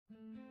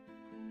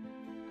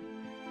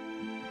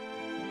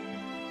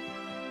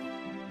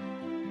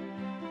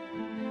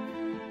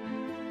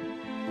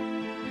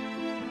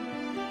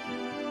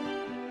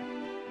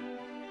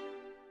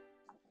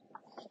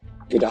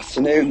Good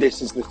afternoon,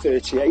 this is the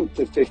 38th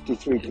of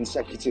 53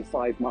 consecutive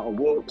 5-mile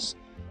walks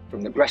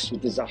from the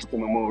Gresford Disaster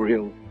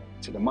Memorial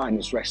to the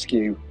Miners'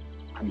 Rescue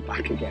and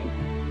back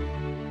again.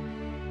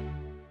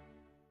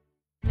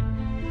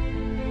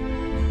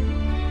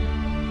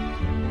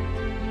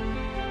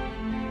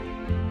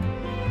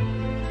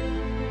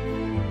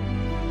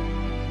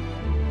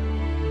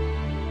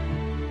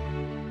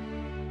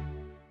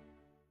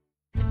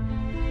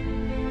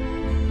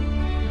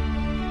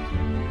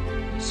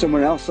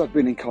 Someone else I've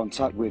been in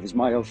contact with is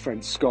my old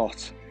friend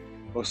Scott,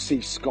 or C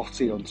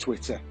Scotty on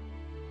Twitter.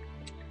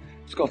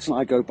 Scott and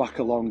I go back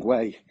a long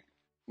way.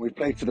 We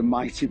played for the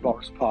mighty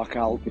Box Park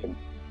Albion,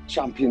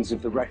 champions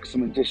of the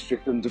Wrexham and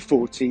District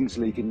Under-14s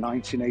League in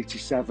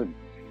 1987,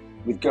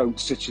 with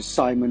goats such as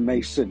Simon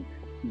Mason,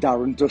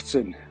 Darren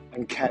Dutton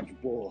and Kev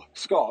Bohr.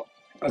 Scott,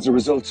 as a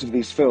result of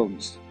these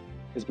films,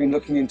 has been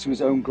looking into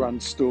his own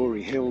grand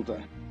story,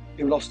 Hilda,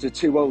 who lost her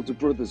 2 older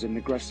brothers in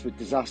the Gresford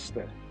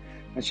Disaster,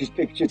 and she's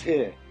pictured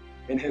here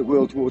in her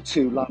World War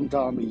II Land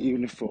Army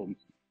uniform.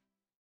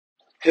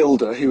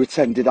 Hilda, who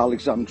attended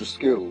Alexandra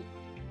School,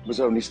 was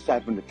only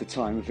 7 at the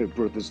time of her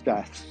brothers'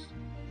 deaths.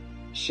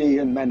 She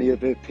and many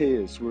of her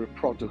peers were a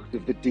product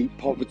of the deep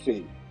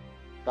poverty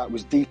that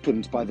was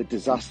deepened by the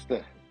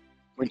disaster,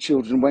 when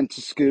children went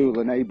to school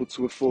unable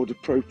to afford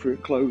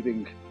appropriate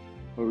clothing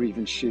or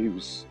even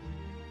shoes.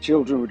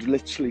 Children would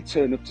literally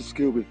turn up to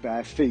school with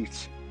bare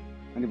feet,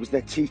 and it was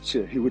their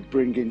teacher who would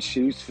bring in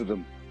shoes for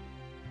them.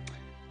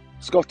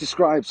 Scott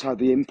describes how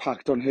the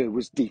impact on her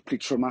was deeply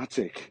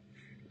traumatic.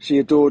 She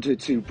adored her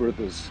 2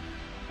 brothers,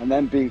 and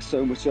them being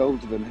so much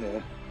older than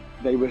her,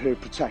 they were her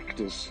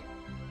protectors.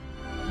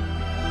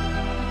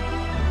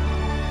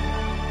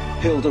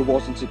 Hilda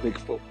wasn't a big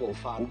football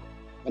fan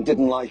and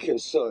didn't like her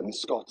son,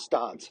 Scott's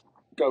dad,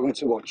 going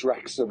to watch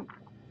Wrexham,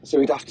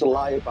 so he'd have to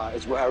lie about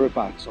his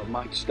whereabouts on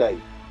match day.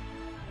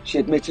 She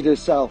admitted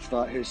herself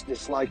that her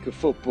dislike of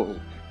football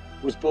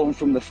was born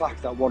from the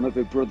fact that one of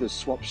her brothers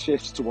swapped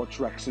shifts to watch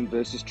Wrexham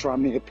versus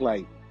Tranmere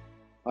play,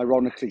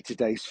 ironically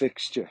today's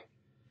fixture.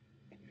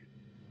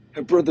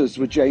 Her brothers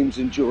were James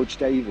and George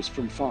Davis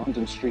from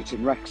Farndon Street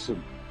in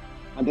Wrexham,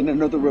 and in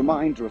another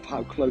reminder of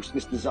how close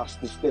this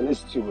disaster still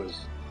is to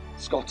us,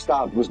 Scott's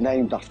dad was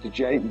named after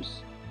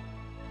James.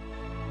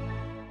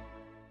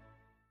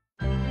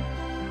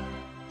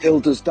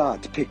 Hilda's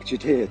dad,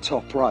 pictured here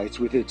top right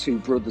with her 2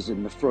 brothers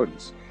in the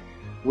front,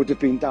 would have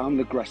been down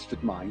the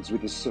Gresford mines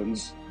with his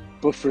sons,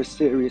 but for a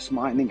serious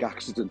mining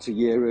accident a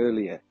year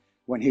earlier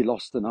when he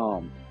lost an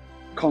arm.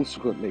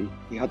 Consequently,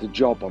 he had a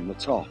job on the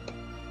top.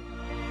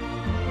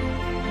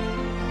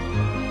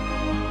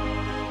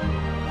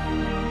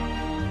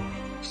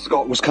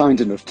 Scott was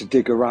kind enough to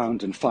dig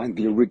around and find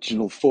the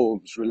original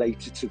forms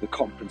related to the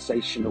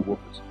compensation award,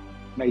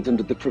 made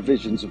under the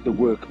provisions of the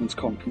Workmen's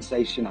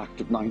Compensation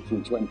Act of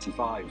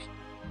 1925.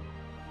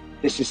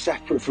 This is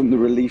separate from the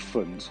Relief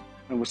Fund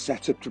and was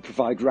set up to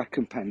provide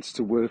recompense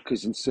to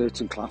workers in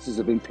certain classes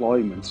of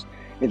employment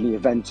in the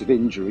event of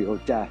injury or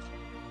death.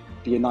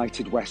 The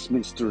United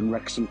Westminster and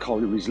Wrexham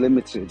Collieries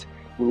Limited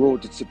were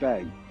ordered to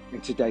pay,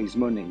 in today's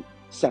money,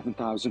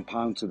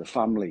 £7,000 to the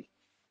family.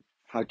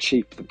 How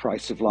cheap the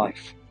price of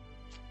life.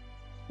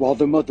 While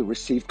the mother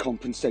received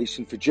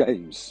compensation for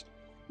James,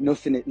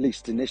 nothing, at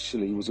least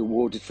initially, was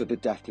awarded for the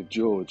death of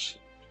George.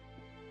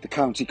 The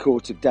County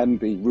Court of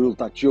Denbigh ruled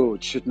that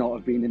George should not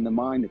have been in the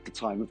mine at the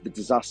time of the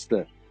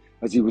disaster,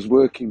 as he was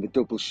working the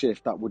double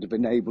shift that would have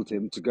enabled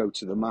him to go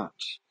to the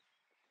match.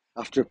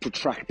 After a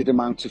protracted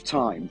amount of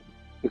time,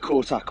 the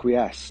court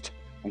acquiesced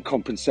and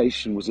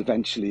compensation was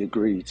eventually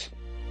agreed.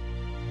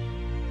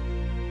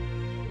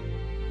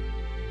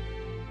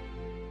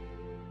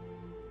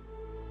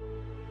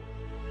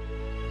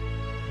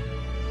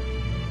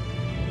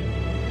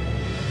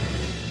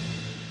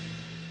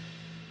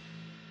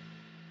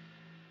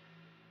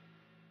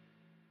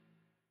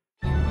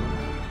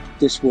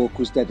 This walk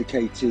was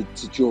dedicated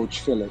to George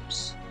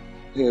Phillips,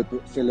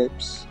 Herbert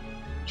Phillips,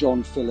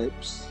 John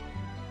Phillips,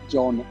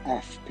 John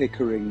F.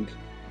 Pickering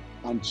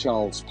and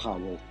Charles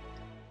Powell.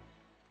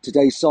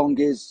 Today's song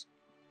is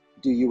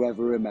Do You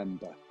Ever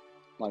Remember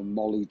by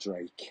Molly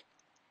Drake.